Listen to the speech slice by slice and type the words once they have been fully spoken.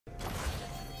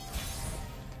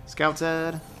Scout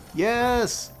Zed.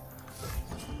 Yes!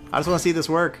 I just want to see this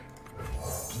work.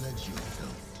 Pledge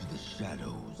yourself to the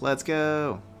shadows. Let's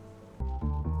go.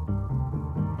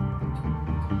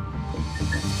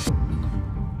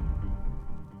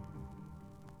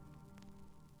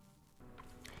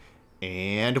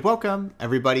 And welcome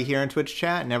everybody here in Twitch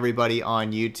chat and everybody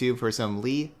on YouTube for some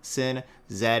Lee Sin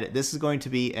Zed. This is going to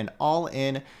be an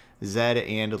all-in Zed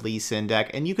and Lee Sin deck,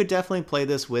 and you could definitely play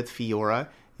this with Fiora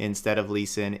instead of Lee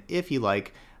Sin if you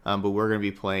like, but we're going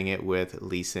to be playing it with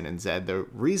Lee Sin and Zed. The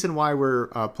reason why we're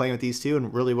playing with these two,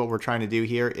 and really what we're trying to do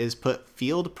here, is put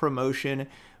field promotion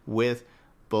with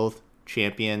both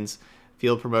champions.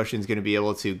 Field promotion is going to be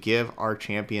able to give our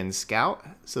champion Scout,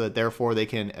 so that therefore they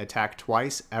can attack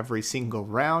twice every single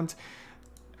round.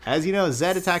 As you know,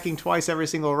 Zed attacking twice every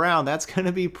single round, that's going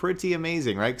to be pretty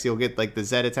amazing, right? Because you'll get like the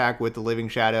Zed attack with the Living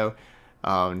Shadow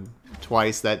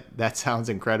twice. That sounds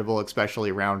incredible,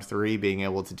 especially round 3, being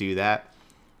able to do that.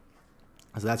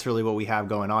 So that's really what we have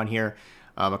going on here.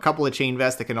 A couple of Chain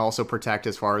Vests that can also protect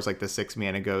as far as like the 6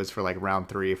 mana goes for like round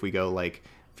 3 if we go like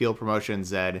Field Promotion,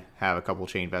 Zed, have a couple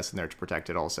Chain Vests in there to protect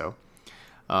it also.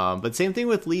 But same thing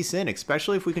with Lee Sin,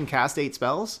 especially if we can cast 8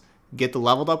 spells, get the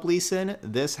leveled up Lee Sin,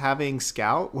 this having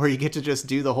Scout, where you get to just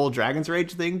do the whole Dragon's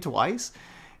Rage thing twice,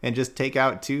 and just take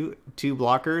out two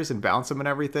blockers and bounce them and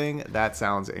everything, that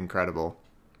sounds incredible.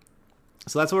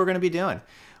 So that's what we're going to be doing.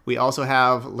 We also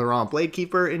have Laurent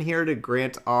Bladekeeper in here to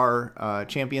grant our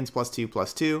champions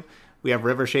 +2/+2. We have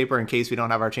River Shaper in case we don't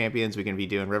have our champions, we can be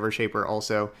doing River Shaper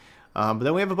also. But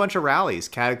then we have a bunch of rallies,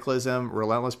 Cataclysm,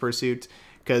 Relentless Pursuit,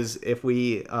 because if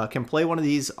we can play one of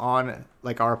these on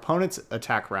like our opponent's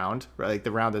attack round, right, like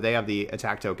the round that they have the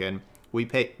attack token, we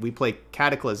play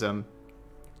Cataclysm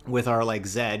with our like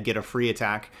Zed, get a free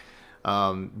attack.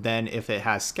 Then if it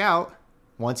has Scout,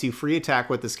 once you free attack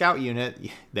with the Scout unit,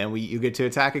 then you get to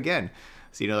attack again.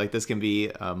 So, you know, like this can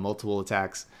be multiple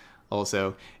attacks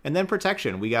also. And then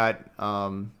protection, we got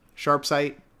Sharp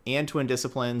Sight and Twin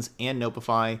Disciplines and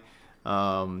Notify.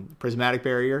 Prismatic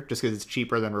Barrier, just because it's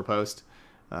cheaper than Riposte.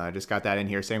 Just got that in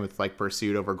here. Same with like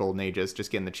Pursuit over Golden Ages, just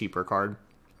getting the cheaper card.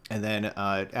 And then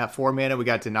at 4 mana, we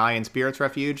got Deny and Spirit's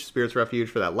Refuge. Spirit's Refuge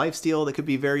for that lifesteal that could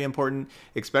be very important,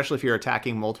 especially if you're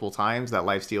attacking multiple times. That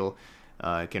lifesteal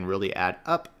can really add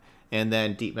up. And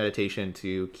then Deep Meditation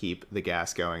to keep the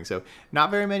gas going. So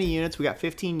not very many units. We got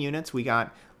 15 units. We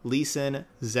got Lee Sin,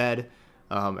 Zed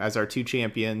as our 2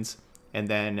 champions. And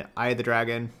then Eye of the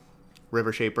Dragon,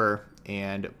 River Shaper,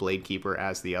 and Bladekeeper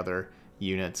as the other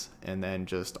units. And then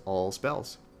just all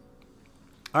spells.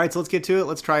 Alright, so let's get to it.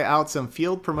 Let's try out some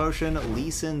field promotion, Lee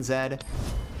Sin Zed,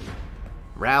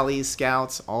 rallies,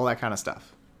 scouts, all that kind of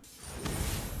stuff.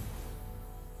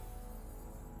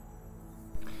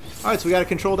 Alright, so we got a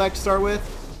control deck to start with.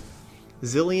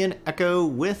 Zilean,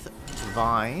 Ekko with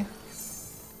Vi.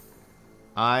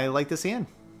 I like this hand.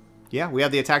 Yeah, we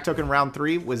have the attack token round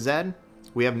 3 with Zed.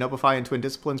 We have Notify and Twin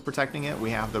Disciplines protecting it.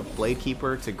 We have the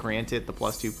Bladekeeper to grant it the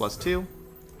 +2/+2.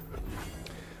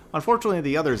 Unfortunately,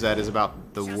 the other Zed is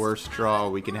about the worst draw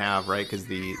we can have, right? Because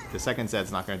the second Zed's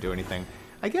not going to do anything.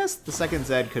 I guess the second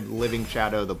Zed could Living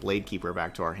Shadow the Bladekeeper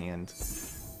back to our hand.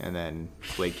 And then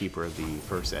Bladekeeper the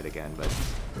first Zed again. But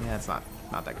yeah, it's not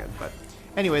that good. But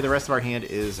anyway, the rest of our hand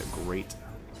is great.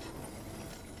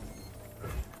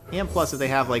 And plus, if they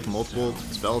have like multiple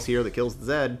spells here that kills the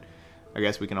Zed, I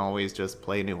guess we can always just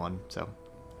play a new one. So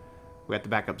we got the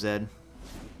backup Zed.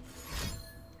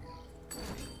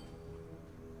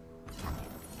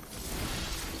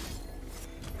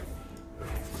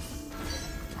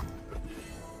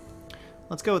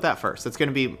 Let's go with that first. It's going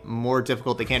to be more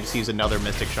difficult. They can't just use another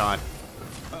Mystic Shot.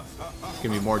 It's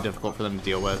going to be more difficult for them to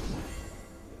deal with.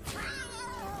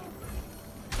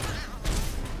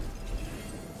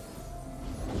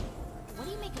 What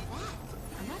do you make of that?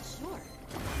 I'm not sure.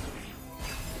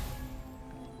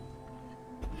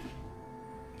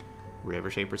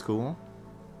 River Shaper's cool.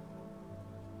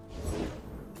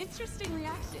 Interesting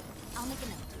reaction. I'll make a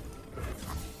note.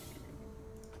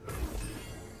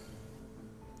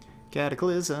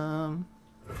 Cataclysm.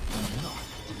 Not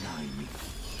deny me.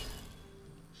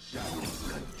 Shadows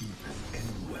cut deep as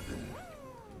any weapon.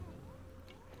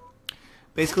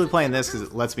 Basically playing this because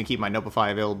it lets me keep my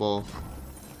Notify available.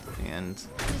 And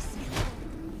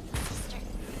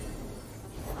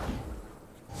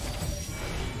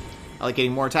I like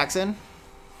getting more attacks in.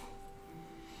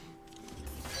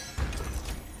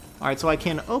 Alright, so I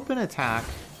can open attack,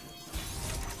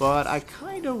 but I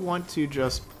kind of want to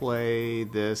just play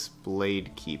this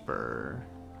Bladekeeper.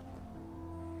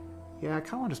 Yeah, I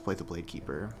kind of want to just play the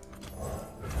Bladekeeper.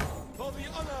 For the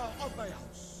honor of my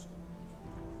house.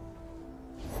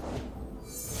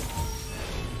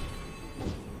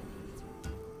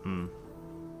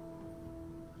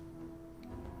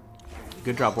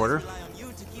 Good drop order. Rely on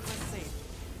you to keep us safe.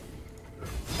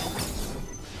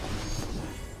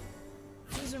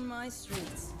 These are my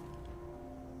streets.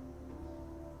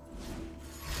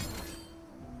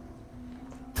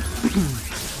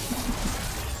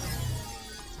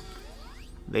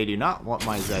 They do not want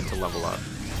my Zed to level up.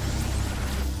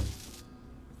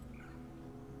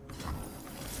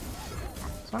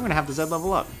 So I'm gonna have the Zed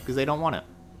level up, because they don't want it.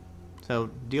 So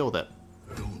deal with it.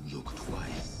 Don't look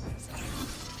twice.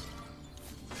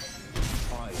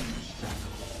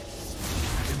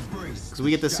 Embrace. Because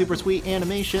we get the super sweet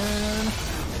animation.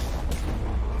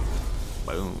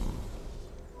 Boom.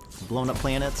 Blown up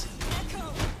planets.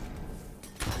 Ekko!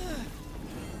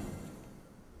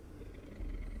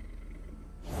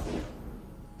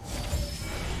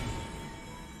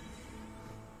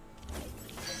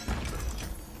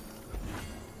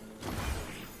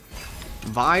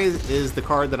 Vi is the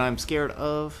card that I'm scared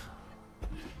of.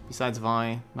 Besides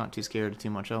Vi, not too scared of too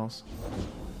much else.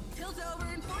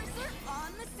 Piltover Enforcer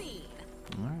on the scene.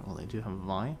 Alright, well they do have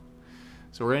Vi.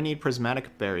 So we're gonna need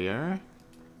Prismatic Barrier.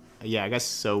 Yeah, I guess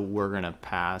so we're gonna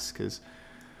pass, because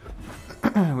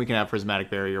we can have Prismatic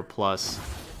Barrier plus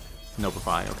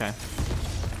Nopify, okay.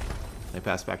 They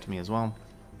pass back to me as well.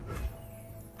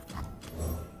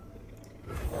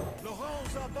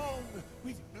 Laurence are born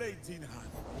with blades in hand.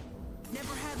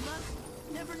 Never had luck,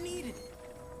 never needed.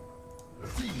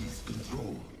 Seize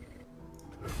control.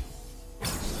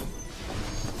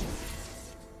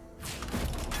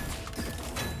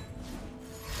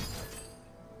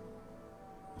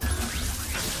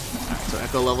 Alright, so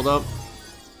Ekko leveled up.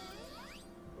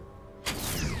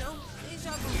 No,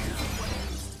 deja vu is what it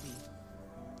used to be.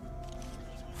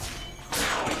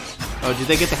 Oh, did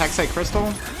they get the Hexite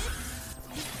Crystal?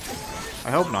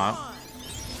 I hope not.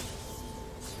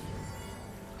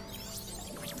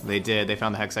 They did. They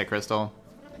found the Hexite Crystal.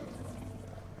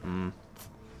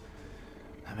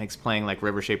 That makes playing like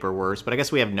River Shaper worse, but I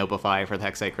guess we have Nopify for the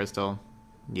Hexite Crystal.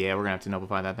 Yeah, we're gonna have to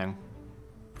Nopify that thing.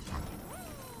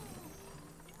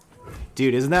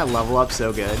 Dude, isn't that level up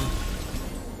so good?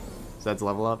 So that's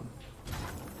level up.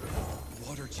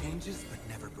 Water changes but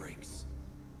never breaks.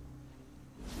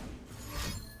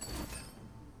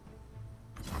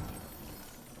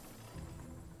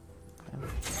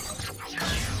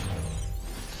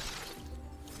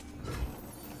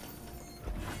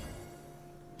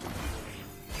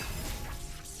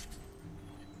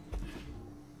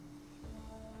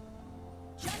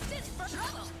 Justice for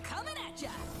trouble coming at ya.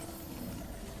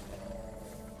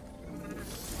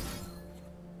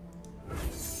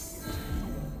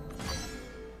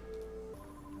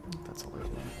 That's all I do.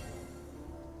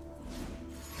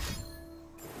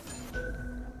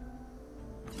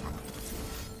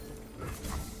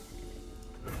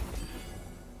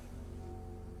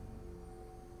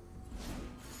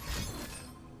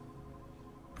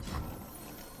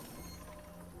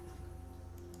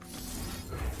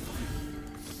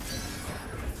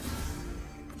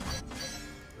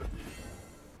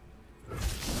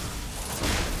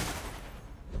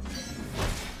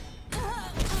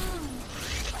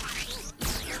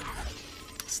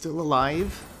 Still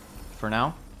alive for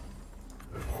now.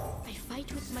 I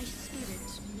fight with my spirit,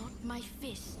 not my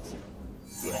fists.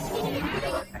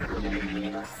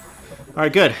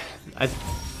 Alright, good.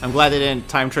 I'm glad they didn't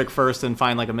time trick first and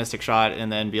find like a Mystic Shot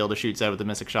and then be able to shoot Zed with the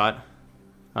Mystic Shot.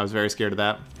 I was very scared of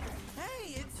that.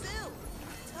 Hey, it's Zil.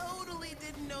 Totally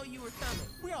didn't know you were coming.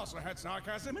 We also had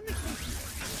sarcasm in the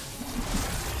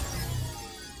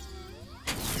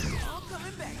All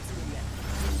coming back to me now.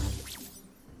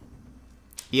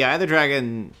 Yeah, Eye the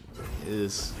Dragon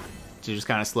is to just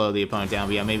kind of slow the opponent down,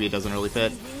 but yeah, maybe it doesn't really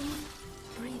fit.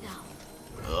 Breathe out.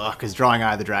 Ugh, because drawing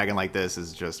Eye of the Dragon like this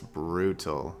is just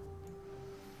brutal.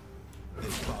 They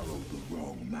followed the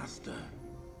wrong master.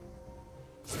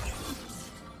 I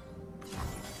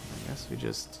guess we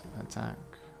just attack.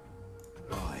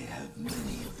 I have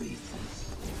many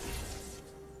faces.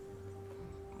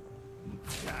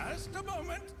 Just a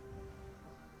moment.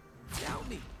 Doubt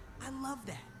me. I love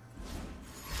that.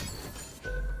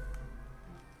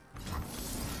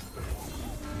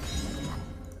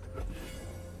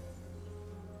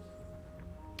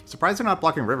 Surprised they're not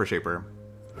blocking River Shaper.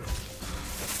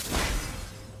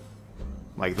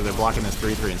 Like, they're blocking this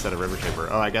 3-3 instead of River Shaper.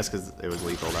 Oh, I guess because it was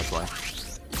lethal, that's why.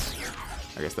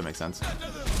 I guess that makes sense.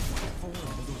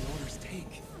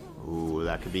 Ooh,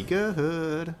 that could be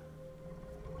good.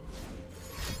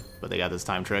 But they got this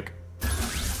time trick. Hey,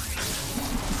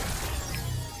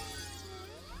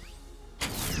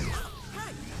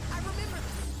 I remember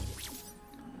this.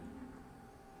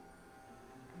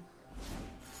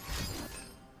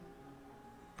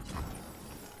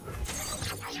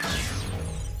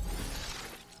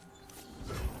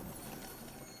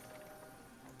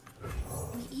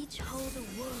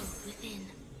 within.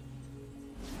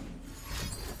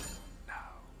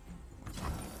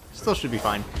 Still should be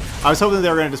fine. I was hoping they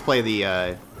were going to display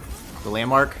the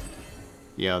landmark.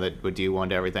 You know, that would do 1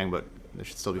 to everything, but it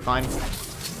should still be fine.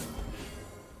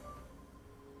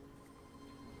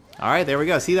 Alright, there we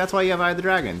go. See, that's why you have Eye of the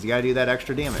Dragons. You gotta do that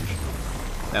extra damage.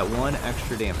 That 1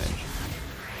 extra damage.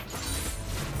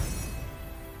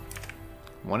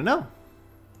 1-0.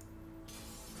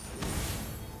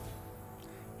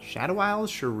 Shadow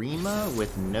Isles Shurima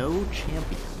with no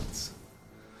champions.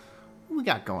 What do we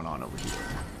got going on over here?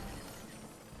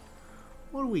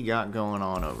 What do we got going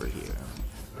on over here?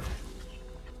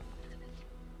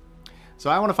 So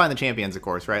I want to find the champions, of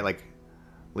course, right? Like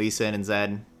Lee Sin and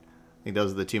Zed. I think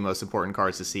those are the 2 most important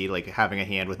cards to see. Like, having a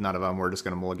hand with none of them, we're just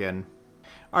going to mulligan.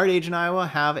 Alright, Agent Iowa,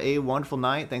 have a wonderful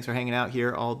night. Thanks for hanging out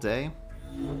here all day.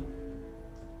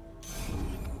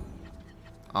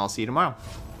 I'll see you tomorrow.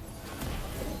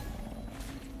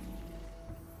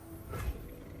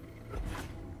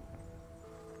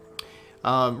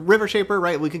 River Shaper,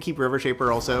 right? We could keep River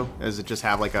Shaper also, as it just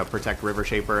have like a protect River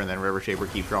Shaper, and then River Shaper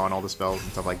keep drawing all the spells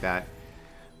and stuff like that.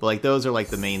 But like those are like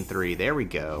the main 3. There we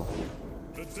go.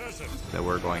 That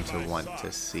we're going to want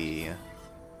to see.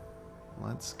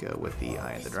 Let's go with the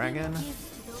Eye of the Dragon.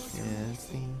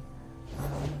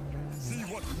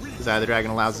 This Eye of the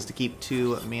Dragon allows us to keep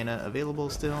 2 mana available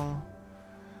still.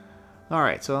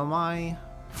 Alright, so am I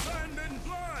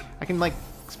can like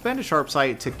spend a Sharp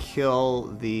Sight to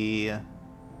kill the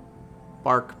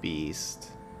Bark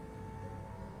Beast.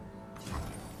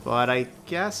 But I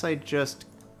guess I just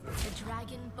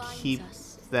keep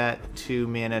that 2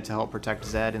 mana to help protect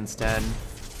Zed instead.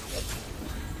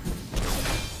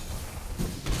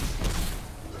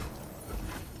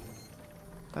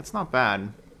 That's not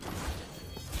bad.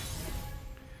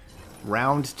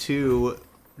 Round 2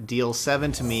 deals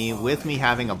 7 to me with me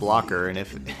having a blocker, and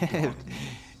if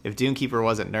if Doomkeeper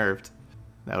wasn't nerfed,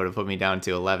 that would have put me down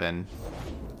to 11.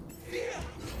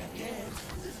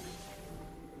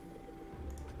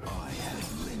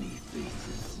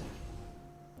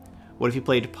 What if you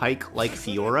played Pike like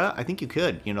Fiora? I think you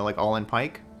could, you know, like all in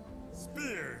Pike.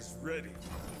 Spears ready.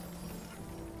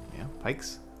 Yeah, Pike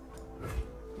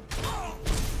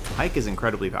is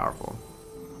incredibly powerful.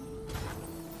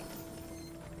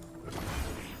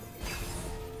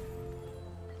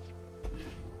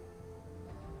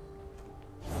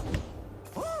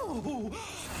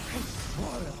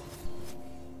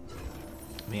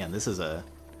 Man, this is a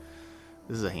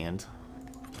hand.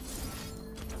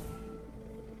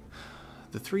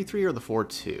 The 3/3 or the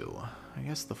 4/2? I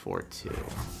guess the 4/2.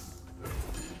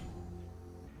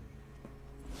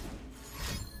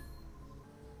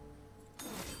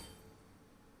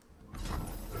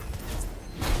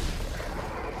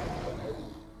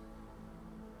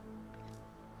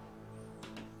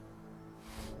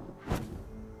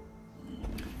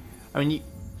 I mean, you,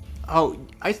 oh,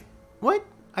 what?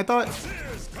 I thought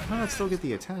I'd still get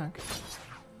the attack.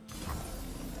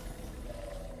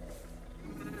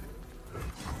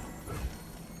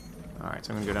 Alright,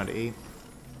 so I'm gonna go down to 8.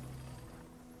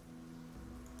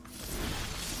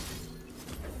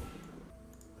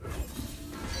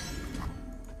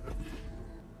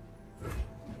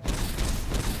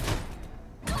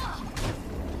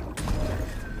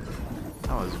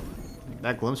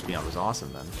 That Glimpse Beyond was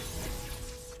awesome then.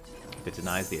 If it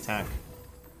denies the attack.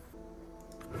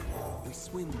 We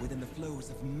swim within the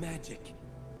flows of magic.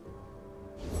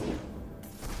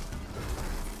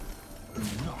 Do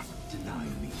not deny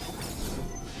me.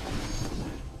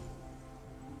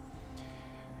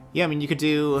 Yeah, I mean you could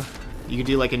do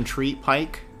like Entreat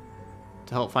Pike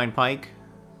to help find Pike.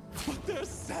 But they're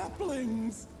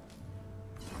saplings.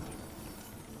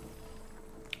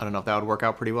 I don't know if that would work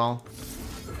out pretty well.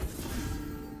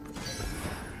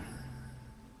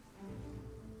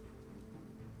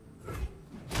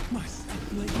 My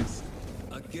saplings.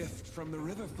 A gift from the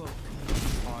river folk.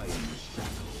 I am the shadow.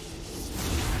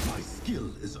 My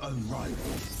skill is unrivaled.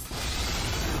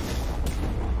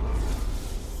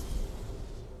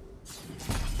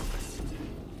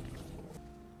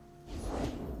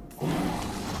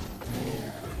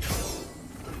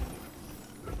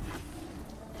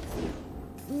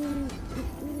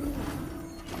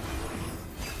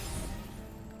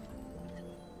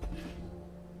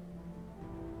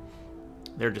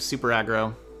 They're just super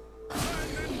aggro.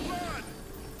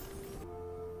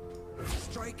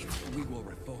 Strike, we will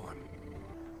reform.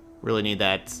 Really need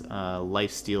that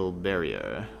Lifesteal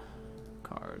Barrier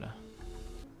card.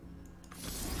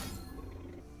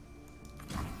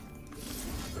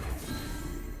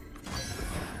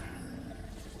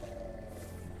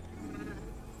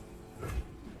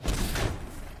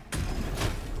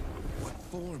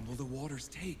 form will the waters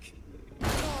take?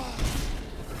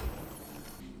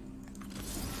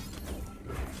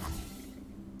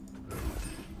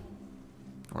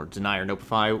 Or deny or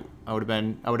notify. I would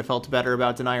have felt better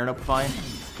about deny or notify.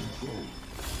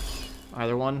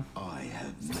 Either one. I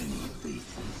have many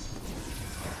faces.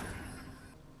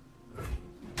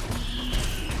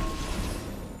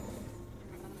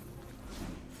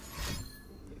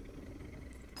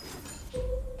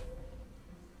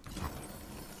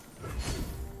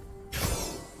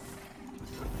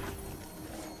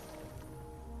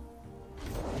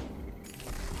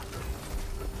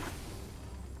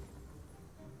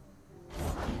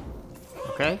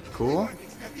 Okay, cool.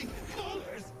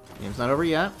 Game's not over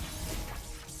yet.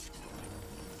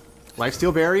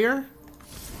 Lifesteal barrier?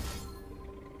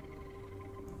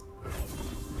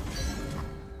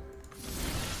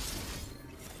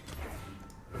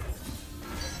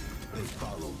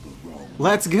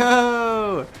 Let's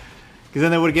go! Because then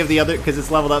they would give the other, because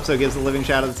it's leveled up, so it gives the Living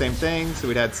Shadow the same thing. So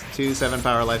we'd had 2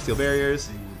 7-power lifesteal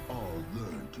barriers.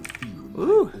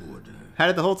 Ooh! Had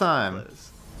it the whole time.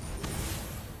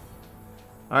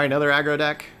 Alright, another aggro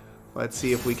deck. Let's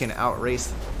see if we can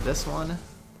outrace this one.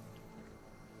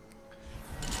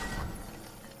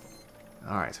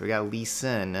 Alright, so we got Lee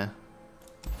Sin.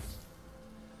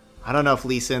 I don't know if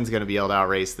Lee Sin's going to be able to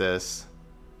outrace this,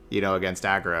 you know, against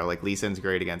aggro. Like, Lee Sin's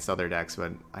great against other decks,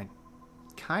 but I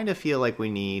kind of feel like we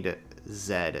need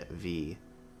Zed v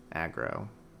aggro.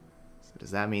 So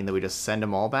does that mean that we just send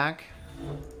them all back?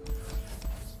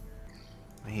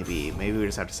 Maybe we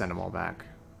just have to send them all back.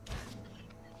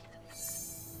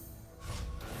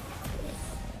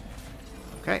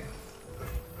 Okay.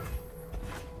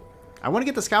 I want to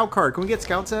get the Scout card. Can we get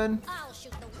Scout Zed? I'll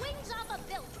shoot the wings off a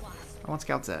bilge wasp. I want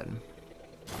Scout Zed.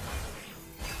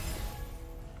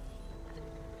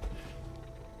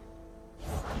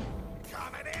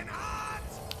 Coming in hot!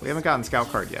 We haven't gotten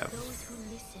Scout card yet. Those who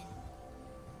listen.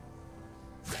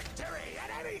 Victory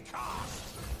at any cost!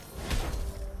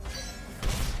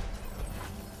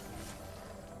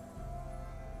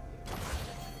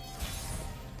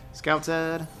 Scout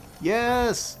Zed.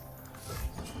 Yes!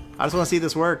 I just want to see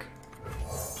this work.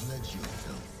 Pledge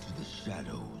yourself to the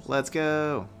shadows. Let's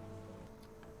go.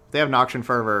 If they have Noxian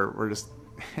Fervor, we're just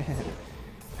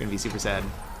gonna be super sad.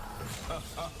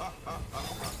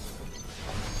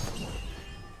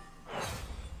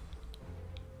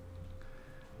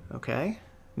 Okay.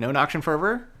 No Noxian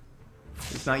Fervor?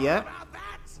 It's not yet. About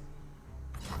that?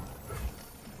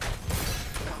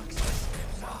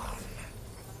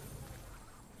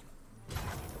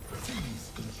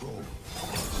 Seize control.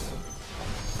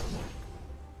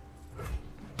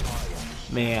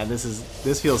 Man,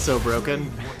 this feels so broken.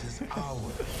 What is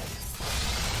ours?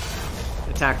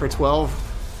 Attack for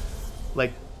 12.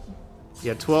 Like,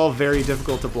 yeah, 12 very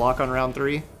difficult to block on round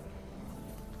 3.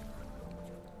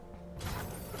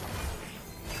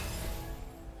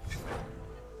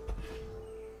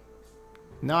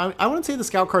 No, I wouldn't say the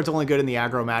Scout card's only good in the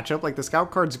aggro matchup. Like, the Scout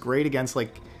card's great against,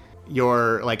 like,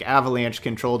 your, like, Avalanche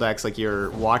control decks, like your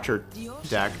Watcher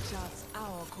deck.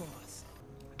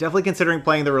 Definitely considering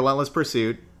playing the Relentless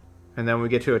Pursuit, and then we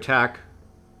get to attack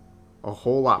a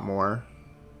whole lot more.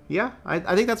 Yeah, I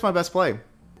think that's my best play.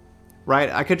 Right,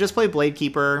 I could just play Blade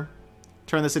Keeper,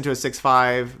 turn this into a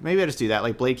 6/5. Maybe I just do that.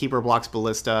 Like, Blade Keeper blocks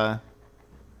Ballista.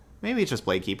 Maybe it's just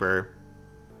Blade Keeper.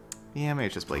 Yeah, maybe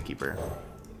it's just Blade Keeper.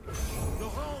 The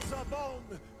halls are bound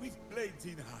with blades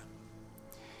in hand.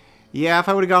 Yeah, if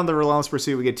I would have gone the Relentless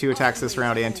Pursuit, we get 2 attacks this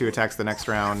round and 2 attacks the next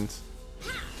round.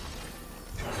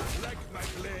 Like my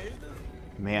blade?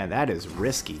 Man, that is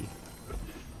risky.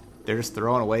 They're just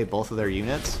throwing away both of their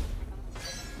units.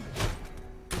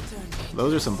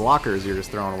 Those are some blockers you're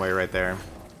just throwing away right there.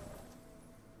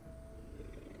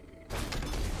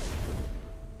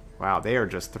 Wow, they are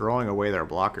just throwing away their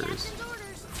blockers.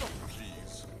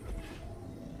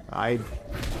 I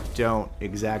don't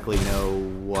exactly know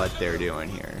what they're doing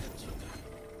here,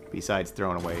 besides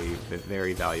throwing away the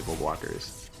very valuable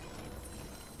blockers.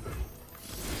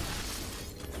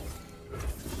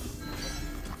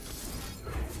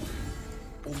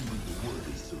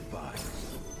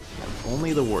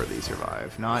 Only the worthy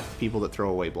survive, not people that throw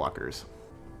away blockers.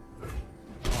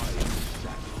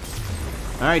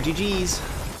 Alright, GG's.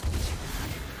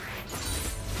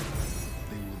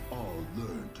 They will all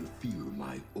learn to fear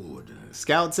my orders.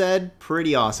 Scout Zed,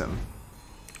 pretty awesome.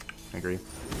 I agree.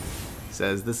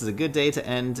 Says this is a good day to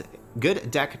end,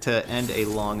 good deck to end a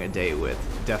long day with.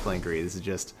 Definitely agree. This is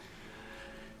just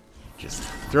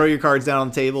throw your cards down on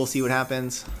the table, see what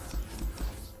happens.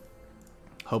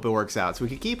 Hope it works out. So we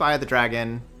could keep Eye of the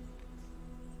Dragon.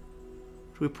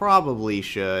 We probably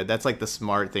should. That's like the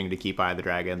smart thing to keep Eye of the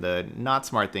Dragon. The not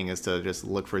smart thing is to just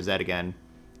look for Zed again.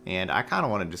 And I kind of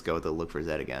want to just go with the look for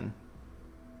Zed again.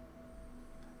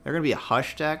 They're going to be a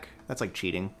Hush deck? That's like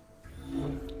cheating.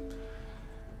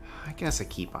 I guess I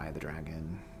keep Eye of the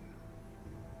Dragon.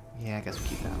 Yeah, I guess we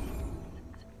keep that.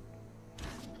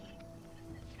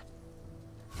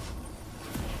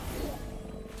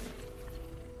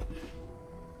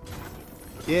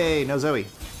 Yay, no Zoe.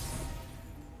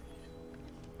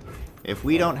 If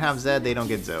we don't have Zed, they don't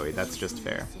get Zoe. That's just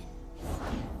fair.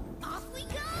 Off we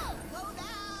go! Go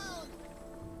down!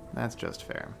 That's just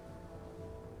fair.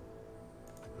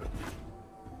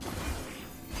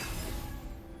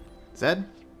 Zed?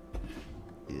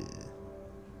 Yeah.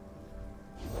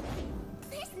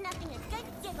 There's nothing a good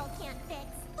giggle can't fix.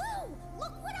 Ooh,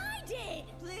 look what I did!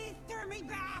 Please turn me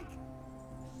back!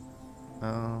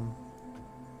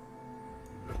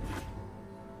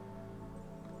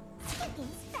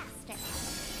 Thickens faster.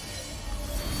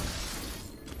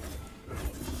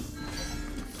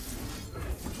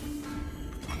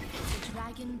 The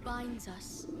dragon binds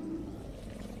us.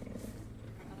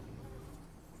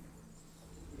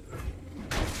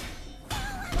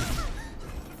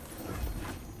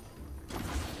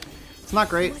 It's not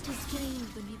great. What is gained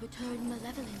when we return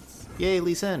malevolence? Yay,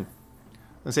 Lee Sin.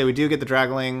 Let's say we do get the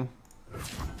Dragling.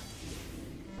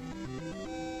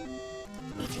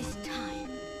 It is time.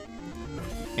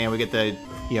 And we get the,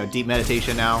 Deep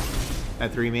Meditation now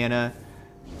at 3 mana.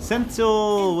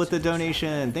 Sentil with the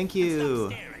donation. Thank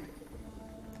you.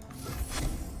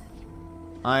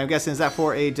 I'm guessing, is that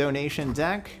for a donation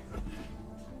deck?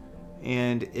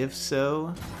 And if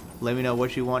so, let me know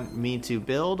what you want me to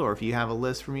build, or if you have a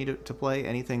list for me to play,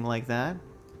 anything like that.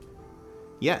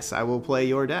 Yes, I will play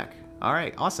your deck.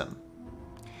 Alright, awesome.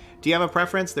 Do you have a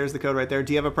preference? There's the code right there.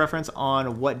 Do you have a preference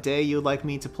on what day you'd like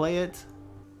me to play it?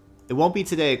 It won't be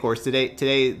today, of course.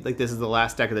 Today, like, this is the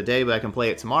last deck of the day, but I can play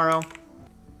it tomorrow.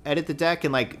 Edit the deck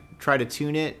and, like, try to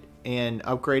tune it and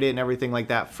upgrade it and everything like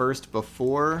that first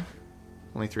before...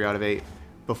 Only 3 out of 8.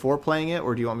 Before playing it,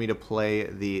 or do you want me to play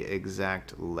the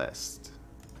exact list?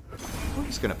 I'm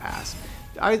just gonna pass.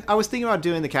 I was thinking about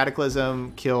doing the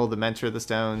Cataclysm, kill the Mentor of the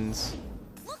Stones.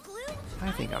 Look, Lou,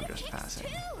 I think I'm just passing.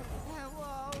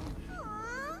 Aw,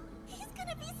 he's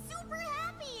gonna be super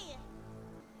happy.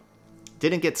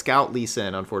 Didn't get Scout Lee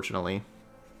Sin, unfortunately.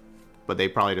 But they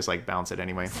probably just, like, bounce it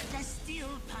anyway. Celestial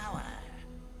power.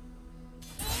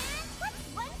 And what's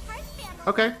 1 part Vandal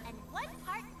Okay. and 1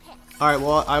 part Pit? Alright,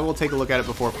 well, I will take a look at it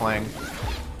before playing.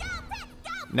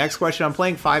 Next question, I'm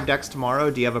playing 5 decks tomorrow.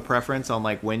 Do you have a preference on,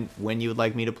 like, when you would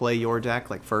like me to play your deck?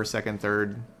 Like, first, second,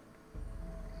 third?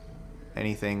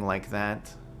 Anything like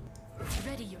that?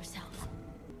 Ready yourself.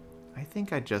 I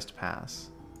think I just pass.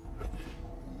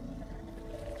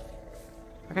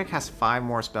 I gotta cast 5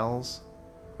 more spells?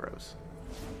 Gross.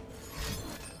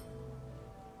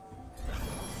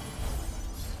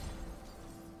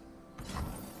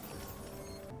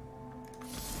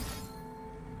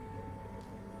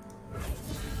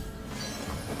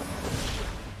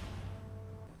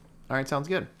 Alright, sounds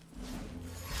good.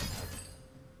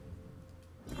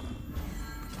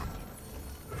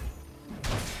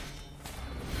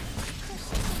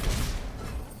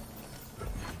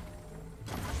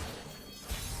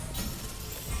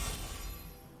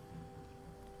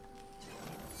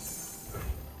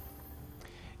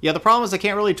 Yeah, the problem is I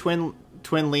can't really twin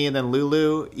Lee and then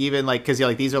Lulu, even like, because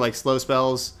like these are like slow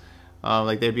spells,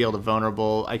 like they'd be able to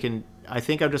vulnerable. I think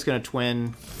I'm just gonna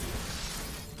twin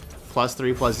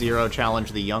 +3/+0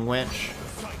 challenge the Young Witch.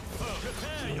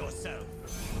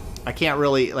 I can't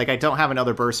really, like, I don't have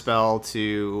another burst spell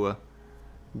to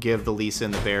give the Lee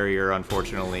Sin the barrier,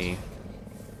 unfortunately.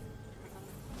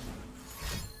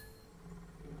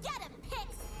 Get him, Pix.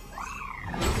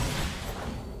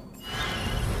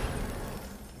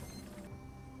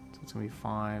 So it's gonna be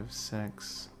 5,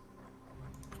 6.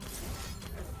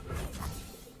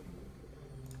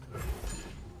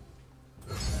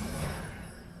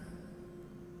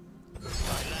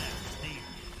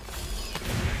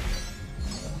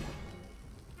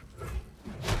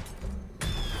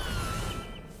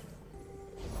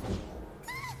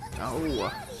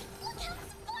 Oh.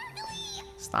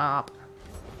 Stop.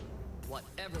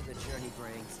 Whatever the journey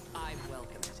brings, I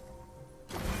welcome it.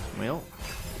 Well.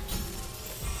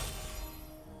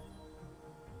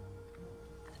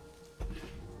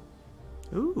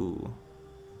 Ooh.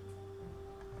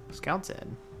 Scout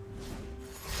Zed.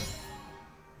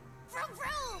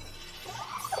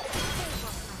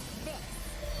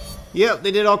 Yep,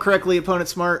 they did all correctly.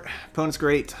 Opponent's smart. Opponent's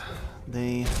great.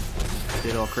 They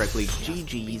did all correctly.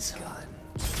 GG's.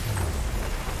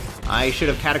 I should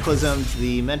have Cataclysmed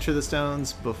the Mentor of the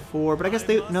Stones before, but I guess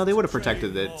they would have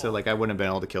protected it, so like I wouldn't have been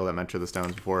able to kill that Mentor of the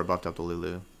Stones before it buffed up the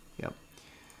Lulu. Yep.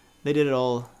 They did it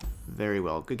all very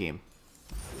well. Good game.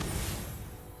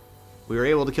 We were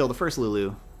able to kill the first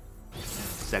Lulu.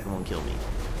 Second one killed me.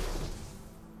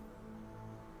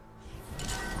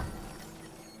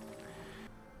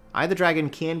 Eye of the Dragon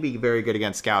can be very good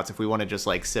against scouts if we want to just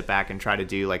like sit back and try to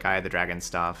do like Eye of the Dragon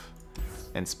stuff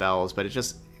and spells, but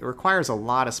it requires a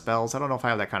lot of spells. I don't know if I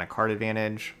have that kind of card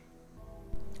advantage.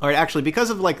 All right, actually, because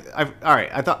of like,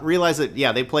 I realized that,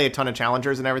 yeah, they play a ton of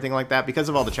challengers and everything like that. Because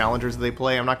of all the challengers that they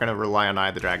play, I'm not going to rely on Eye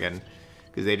of the Dragon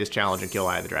because they just challenge and kill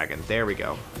Eye of the Dragon. There we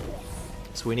go.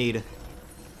 So we need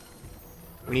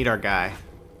our guy.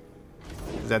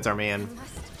 That's our man.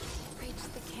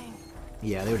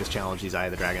 Yeah, they would just challenge these Eye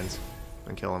of the Dragons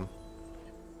and kill them.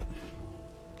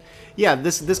 Yeah,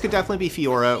 this could definitely be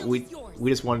Fiora. We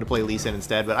just wanted to play Lee Sin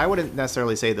instead, but I wouldn't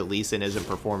necessarily say that Lee Sin isn't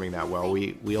performing that well.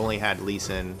 We only had Lee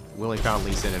Sin. We only found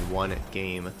Lee Sin in one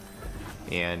game,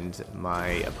 and my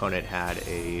opponent had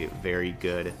a very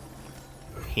good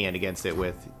hand against it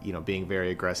with, you know, being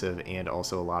very aggressive and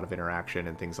also a lot of interaction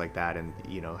and things like that, and,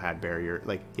 you know, had barrier.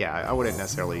 Like, yeah, I wouldn't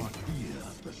necessarily...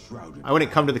 I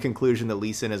wouldn't come to the conclusion that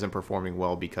Lee Sin isn't performing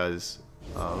well because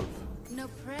of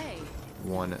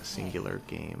one singular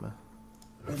game.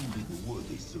 Only the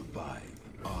worthy survive.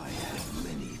 I have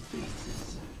many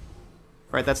faces.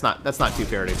 Right, that's not too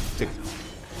fair to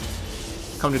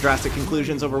come to drastic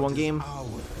conclusions over one game.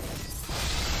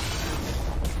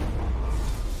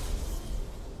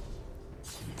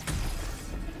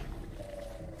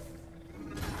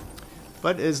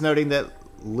 But it is noting that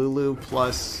Lulu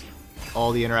plus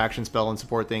all the interaction spell and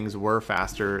support things were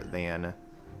faster than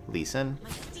Lee Sin. My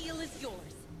steel is yours.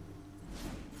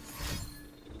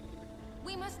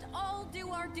 We must all do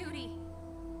our duty.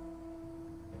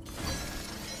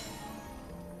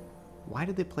 Why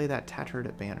did they play that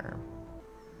Tattered Banner?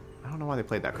 I don't know why they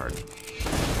played that card.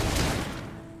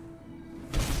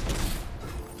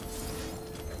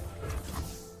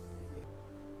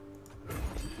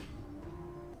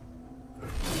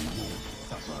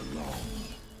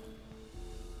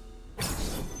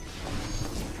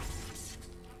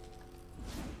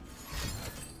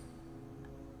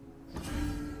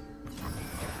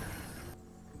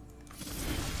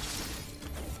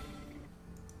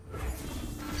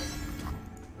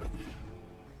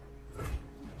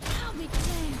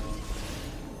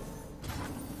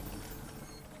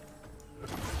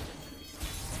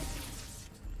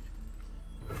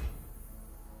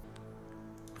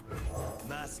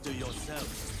 Master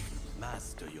yourself,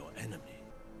 master your enemy.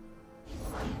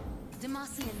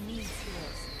 Demacia needs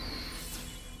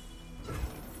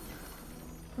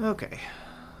heroes. Okay,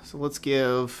 so let's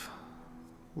give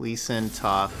Lee Sin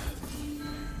tough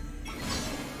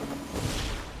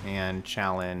and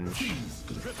challenge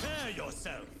Prepare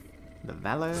yourself. the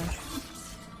Valor.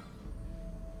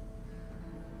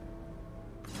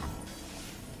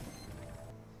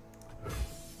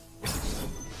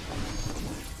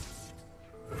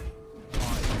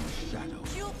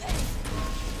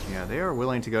 Yeah, they are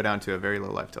willing to go down to a very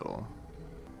low life total.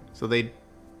 So they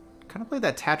kind of played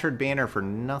that Tattered Banner for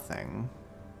nothing.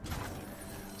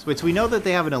 So wait, so we know that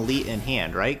they have an elite in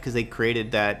hand, right? Because they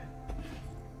created that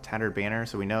Tattered Banner,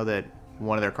 so we know that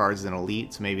one of their cards is an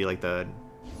elite, so maybe like that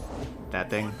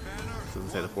thing. So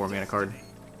let's say the 4-mana card.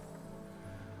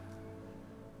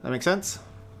 That makes sense?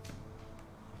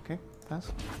 Okay,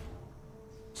 pass.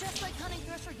 Just like hunting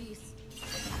thresher geese.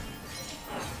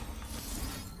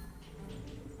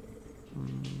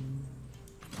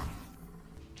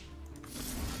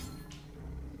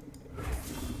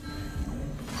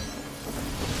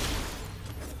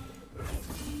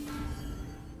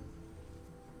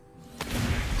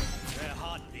 Their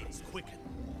heartbeats quicken.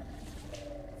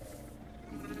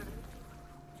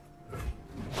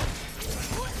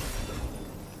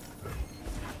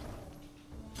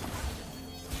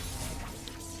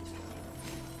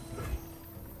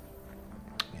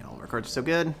 Man, all of our cards are so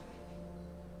good.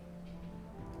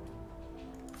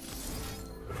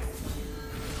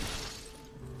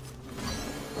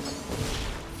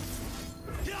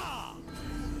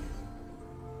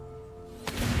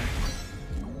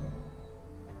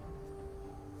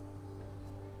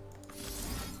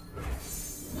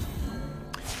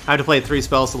 I have to play 3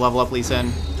 spells to level up Lee Sin.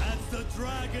 As the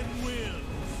dragon wills.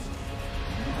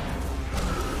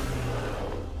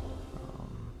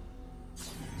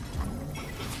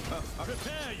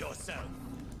 Prepare yourself.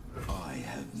 I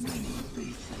have many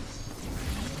faces.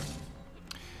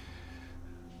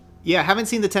 Yeah, haven't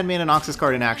seen the 10-mana Noxus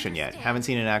card in action yet. Haven't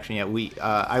seen it in action yet.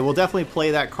 I will definitely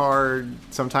play that card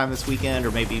sometime this weekend,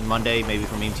 or maybe Monday, maybe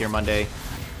for Meme Tier Monday.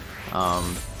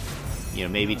 You know,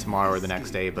 maybe tomorrow or the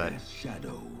next day, but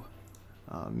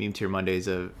Meme Tier Monday is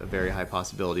a very high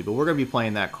possibility. But we're going to be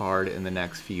playing that card in the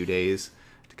next few days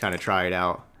to kind of try it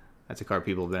out. That's a card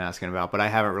people have been asking about, but I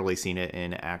haven't really seen it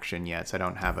in action yet, so I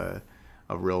don't have a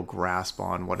real grasp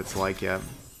on what it's like yet.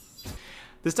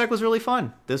 This deck was really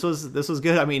fun. This was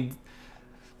good. I mean,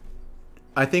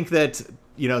 I think that,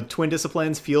 you know, Twin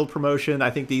Disciplines, Field Promotion, I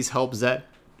think these help Zed,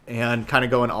 and kind of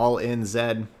going all in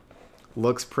Zed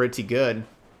looks pretty good.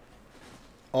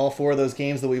 All 4 of those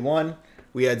games that we won,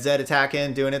 we had Zed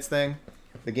attacking, doing its thing.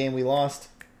 The game we lost,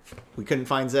 we couldn't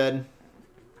find Zed.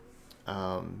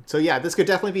 So yeah, this could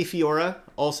definitely be Fiora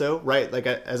also, right? Like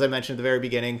as I mentioned at the very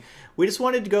beginning, we just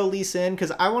wanted to go Lee Sin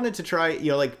because I wanted to try,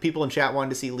 you know, like people in chat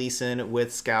wanted to see Lee Sin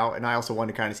with Scout, and I also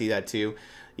wanted to kind of see that too.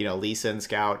 You know, Lee Sin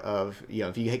Scout of, you know,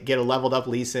 if you get a leveled up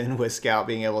Lee Sin with Scout,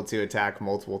 being able to attack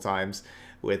multiple times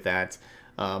with that.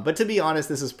 But to be honest,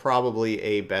 this is probably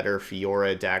a better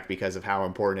Fiora deck because of how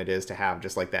important it is to have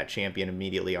just like that champion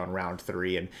immediately on round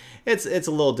 3. And it's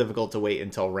a little difficult to wait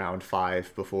until round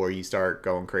 5 before you start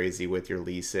going crazy with your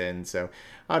Lee Sin. So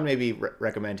I'd maybe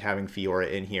recommend having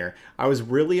Fiora in here. I was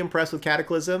really impressed with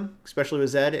Cataclysm, especially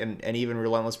with Zed, and even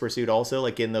Relentless Pursuit also,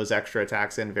 like getting those extra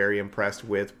attacks in. Very impressed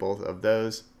with both of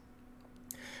those.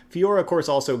 Fiora, of course,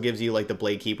 also gives you like the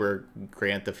Blade Keeper,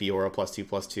 grant the Fiora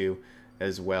 +2/+2.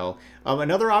 As well.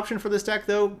 Another option for this deck,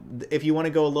 though, if you want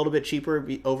to go a little bit cheaper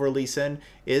over Lee Sin,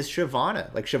 is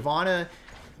Shyvana. Like Shyvana,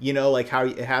 you know, like how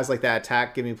it has like that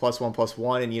attack, give me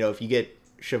 +1/+1, and you know, if you get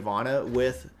Shyvana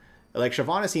with, like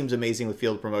Shyvana seems amazing with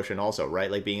Field Promotion also,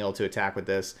 right? Like being able to attack with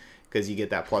this because you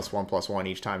get that +1/+1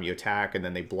 each time you attack, and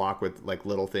then they block with like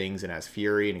little things and has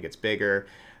Fury and it gets bigger.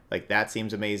 Like that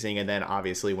seems amazing. And then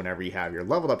obviously whenever you have your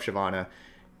leveled up Shyvana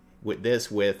with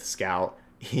this with Scout,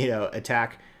 you know,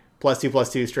 attack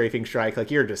 +2/+2 strafing strike,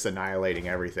 like you're just annihilating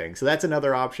everything. So that's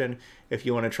another option if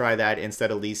you want to try that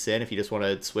instead of Lee Sin. If you just want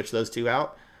to switch those two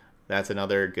out, that's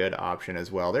another good option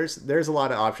as well. There's a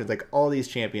lot of options, like all these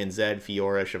champions, Zed,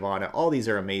 Fiora, Shyvana, all these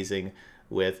are amazing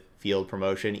with Field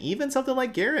Promotion. Even something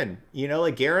like Garen, you know,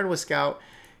 like Garen with Scout,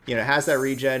 you know, has that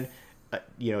regen,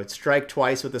 you know, strike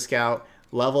twice with the Scout,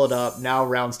 level it up, now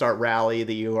round start rally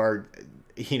that you are,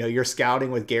 you know, you're scouting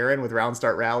with Garen with round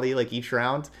start rally like each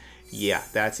round. Yeah,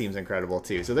 that seems incredible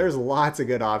too. So there's lots of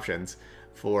good options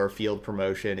for Field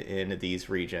Promotion in these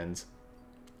regions.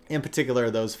 In particular,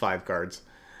 those 5 cards.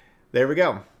 There we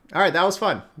go. All right, that was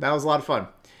fun. That was a lot of fun.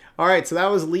 All right, so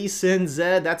that was Lee Sin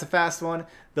Zed. That's a fast one.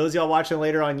 Those y'all watching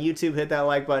later on YouTube, hit that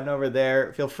like button over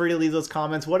there. Feel free to leave those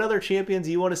comments. What other champions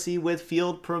you want to see with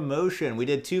Field Promotion? We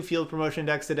did 2 Field Promotion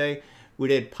decks today. We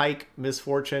did Pike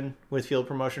Misfortune with Field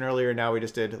Promotion earlier. Now we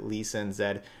just did Lee Sin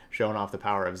Zed, showing off the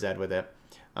power of Zed with it.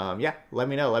 Yeah, let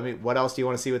me know. What else do you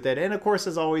want to see with it? And of course,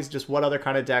 as always, just what other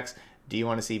kind of decks do you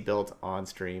want to see built on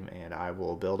stream? And I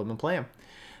will build them and play them.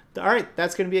 All right,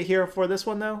 that's going to be it here for this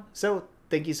one, though. So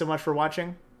thank you so much for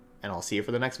watching, and I'll see you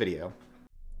for the next video.